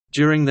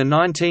During the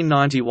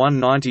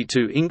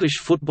 1991–92 English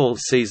football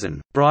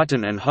season,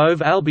 Brighton and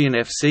Hove Albion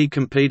FC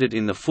competed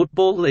in the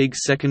Football League's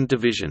second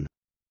division.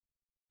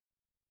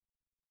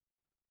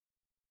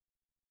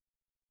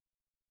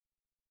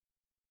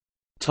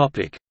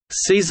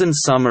 Season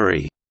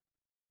summary.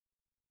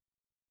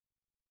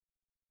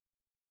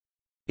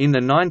 In the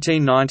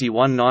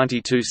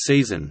 1991–92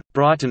 season,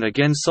 Brighton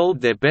again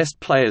sold their best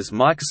players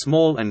Mike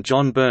Small and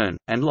John Byrne,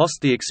 and lost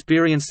the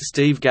experienced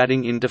Steve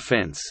Gadding in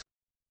defence.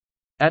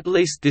 At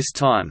least this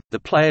time, the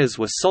players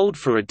were sold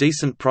for a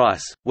decent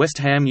price, West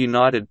Ham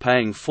United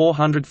paying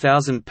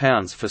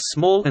 £400,000 for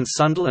Small and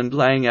Sunderland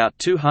laying out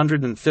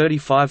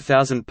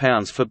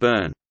 £235,000 for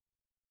Byrne.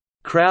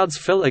 Crowds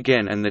fell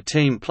again and the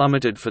team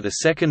plummeted for the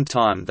second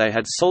time. They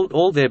had sold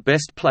all their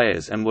best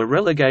players and were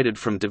relegated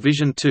from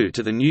Division 2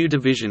 to the new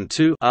Division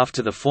 2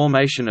 after the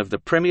formation of the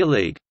Premier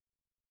League.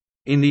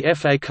 In the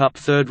FA Cup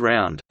third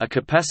round, a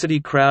capacity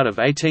crowd of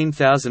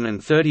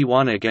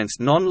 18,031 against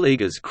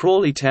non-leaguers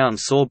Crawley Town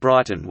saw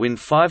Brighton win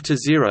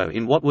 5–0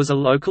 in what was a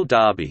local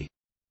derby.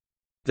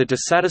 The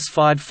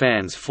dissatisfied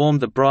fans formed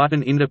the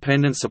Brighton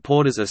Independent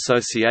Supporters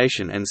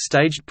Association and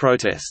staged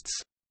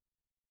protests.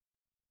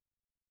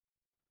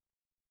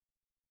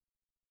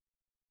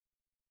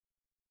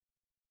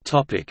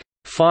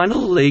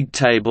 Final league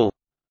table.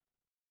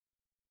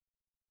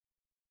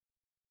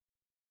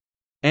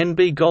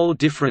 NB goal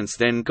difference,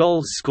 then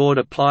goals scored,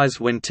 applies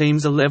when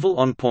teams are level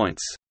on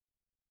points.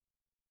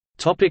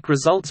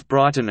 Results.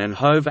 Brighton and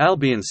Hove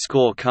Albion's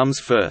score comes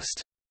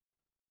first.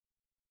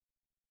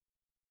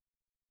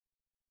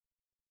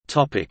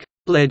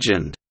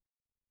 Legend.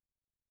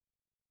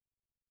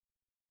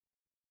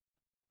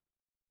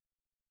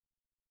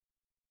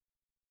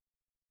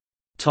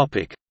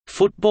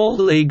 Football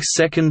League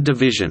Second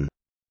Division.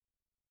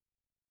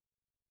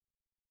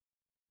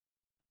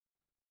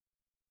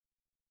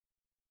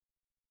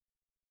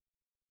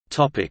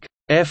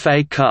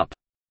 FA Cup.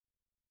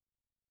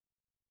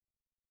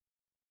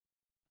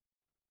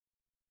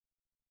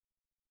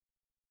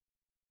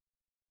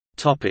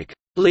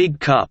 League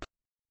Cup.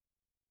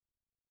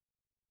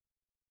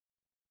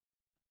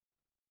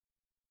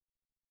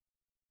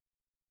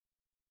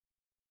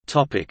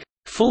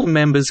 Full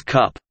Members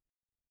Cup.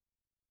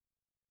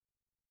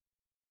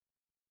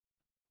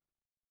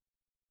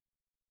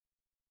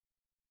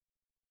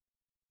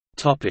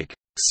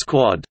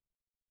 Squad.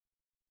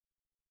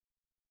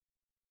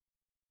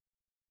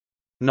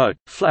 Note: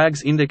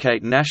 flags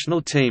indicate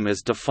national team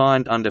as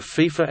defined under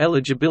FIFA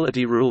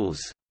eligibility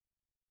rules.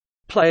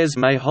 Players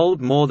may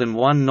hold more than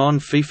one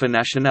non-FIFA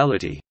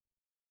nationality.